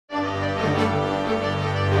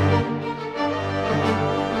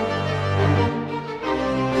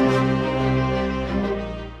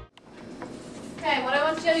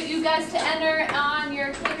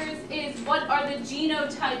are the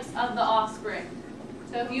genotypes of the offspring.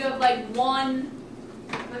 So if you have like 1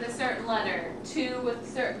 with a certain letter, 2 with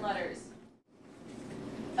certain letters.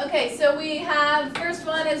 Okay, so we have, first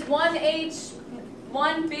one is 1H,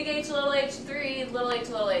 1 big H, little h, 3 little h,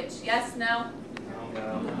 little h. Yes, no?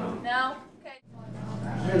 No. No? Okay.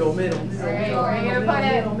 Middle. All right, we're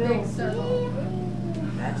going to put a big circle.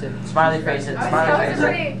 That's it. Smiley face it. Smiley face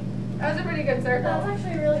it. That was a pretty good circle. That's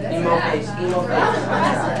actually really good. Emo face. Emo face.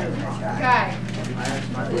 Okay.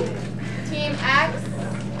 Team X.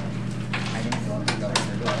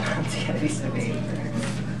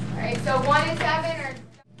 Alright, so 1 and 7 or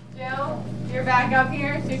Joe, you're back up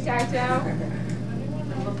here. Tic-tac-toe.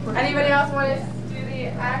 Anybody else want to do the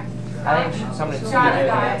X? I think somebody's Scott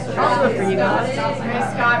got it. I'll do it for you guys.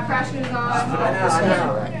 Alright, Scott, pressure's on.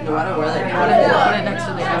 No matter where they put it next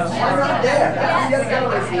to the house.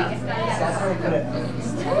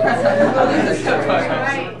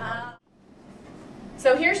 Right.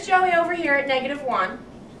 So here's Joey over here at -1.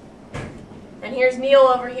 And here's Neil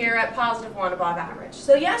over here at +1 above average.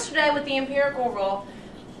 So yesterday with the empirical rule,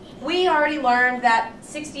 we already learned that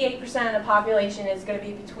 68% of the population is going to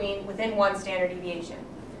be within 1 standard deviation.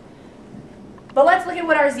 But let's look at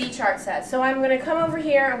what our Z-chart says. So I'm going to come over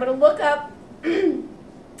here, I'm going to look up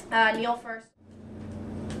Neil first.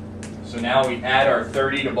 So now we add our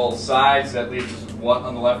 30 to both sides. That leaves us what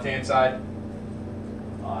on the left-hand side?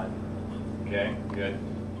 5. Okay, good.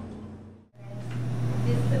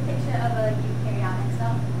 This is a picture of a eukaryotic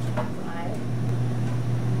cell.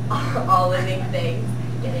 All living things.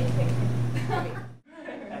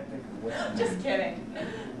 Just kidding.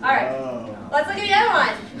 All right, let's look at the other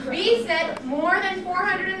one. B said more than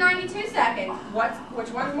 492 seconds. Which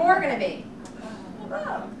one's more going to be?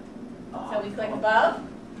 Above. So we click above,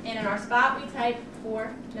 and in our spot we type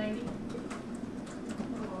 492.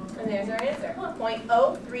 And there's our answer.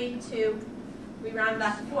 0.032. We round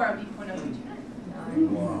back to 4, it would be 0.032.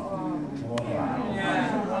 Wow.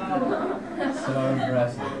 So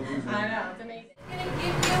impressive. I know, it's amazing. It's going to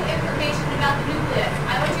give you information about the nucleus.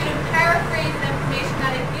 I want you to paraphrase the information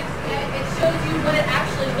that it gives you. It shows you what it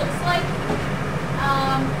actually looks like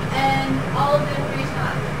and all of the information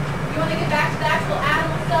on it. You want to get back to the actual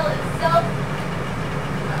animal cell itself?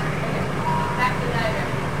 Back to the diagram.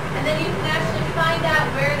 And then you can actually find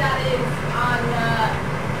out where that is on the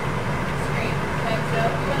screen. Okay, so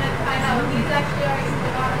if you want to find out what these actually are, you can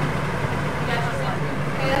click on them. You got yourself.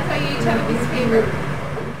 Okay, that's how you each have a piece of paper.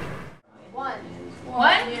 1.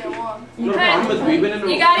 You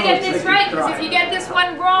gotta get this right, because if you get this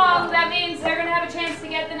one wrong, that means they're gonna have a chance to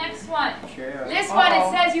get the next one. This one, it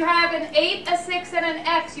says you have an 8, a 6, and an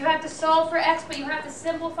x. You have to solve for x, but you have to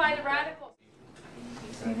simplify the radicals.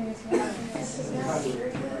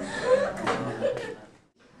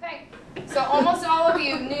 Okay, so almost all of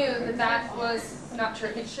you knew that that was not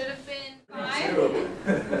true. It should have been 5.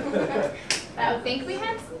 I would think we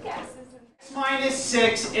had some guesses.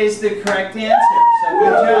 -6 is the correct answer. So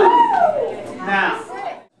good job.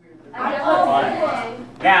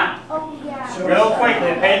 Now, real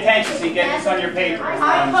quickly, pay attention so you get this on your paper. Look at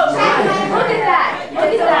that.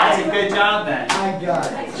 That's a good job then. I got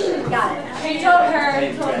it. Got it. She told her. She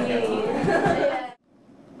told me.